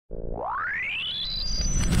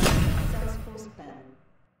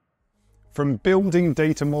From building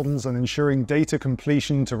data models and ensuring data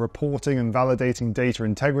completion to reporting and validating data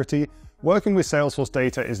integrity, working with Salesforce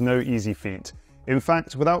data is no easy feat. In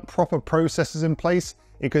fact, without proper processes in place,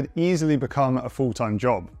 it could easily become a full-time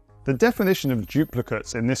job. The definition of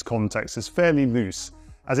duplicates in this context is fairly loose,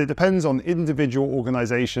 as it depends on individual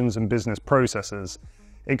organizations and business processes.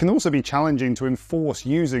 It can also be challenging to enforce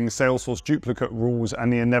using Salesforce duplicate rules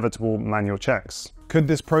and the inevitable manual checks. Could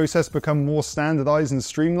this process become more standardized and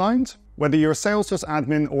streamlined? Whether you're a Salesforce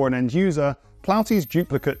admin or an end user, Plauti's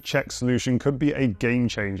duplicate check solution could be a game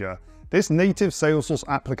changer. This native Salesforce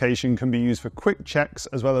application can be used for quick checks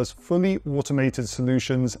as well as fully automated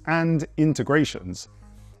solutions and integrations.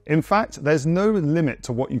 In fact, there's no limit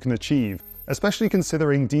to what you can achieve, especially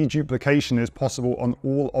considering deduplication is possible on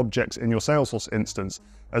all objects in your Salesforce instance,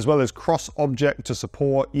 as well as cross-object to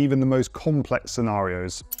support even the most complex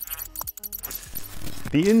scenarios.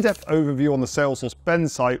 The in-depth overview on the Salesforce Ben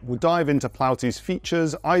site will dive into Plauti's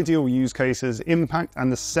features, ideal use cases, impact,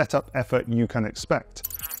 and the setup effort you can expect.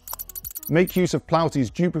 Make use of Plauti's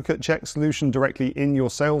duplicate check solution directly in your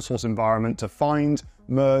Salesforce environment to find,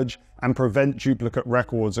 merge, and prevent duplicate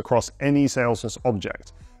records across any Salesforce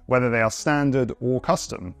object, whether they are standard or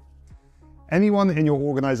custom. Anyone in your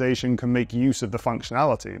organization can make use of the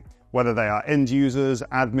functionality, whether they are end users,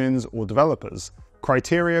 admins, or developers.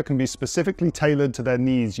 Criteria can be specifically tailored to their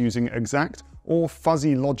needs using exact or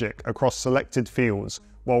fuzzy logic across selected fields,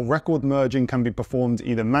 while record merging can be performed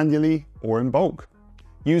either manually or in bulk.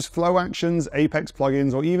 Use Flow Actions, Apex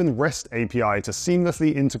plugins, or even REST API to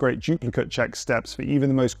seamlessly integrate duplicate check steps for even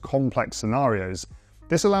the most complex scenarios.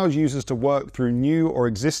 This allows users to work through new or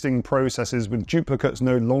existing processes with duplicates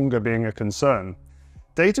no longer being a concern.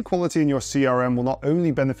 Data quality in your CRM will not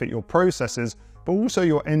only benefit your processes, but also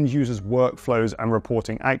your end users' workflows and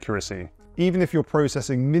reporting accuracy. Even if you're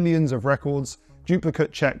processing millions of records,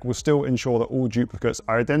 duplicate check will still ensure that all duplicates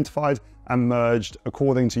are identified and merged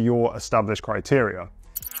according to your established criteria.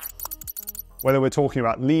 Whether we're talking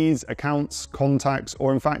about leads, accounts, contacts,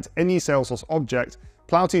 or in fact any Salesforce object,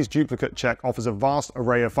 Plauti's duplicate check offers a vast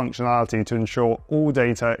array of functionality to ensure all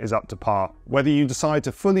data is up to par. Whether you decide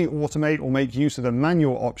to fully automate or make use of the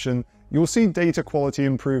manual option, you'll see data quality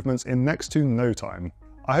improvements in next to no time.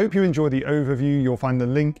 I hope you enjoy the overview. You'll find the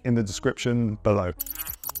link in the description below.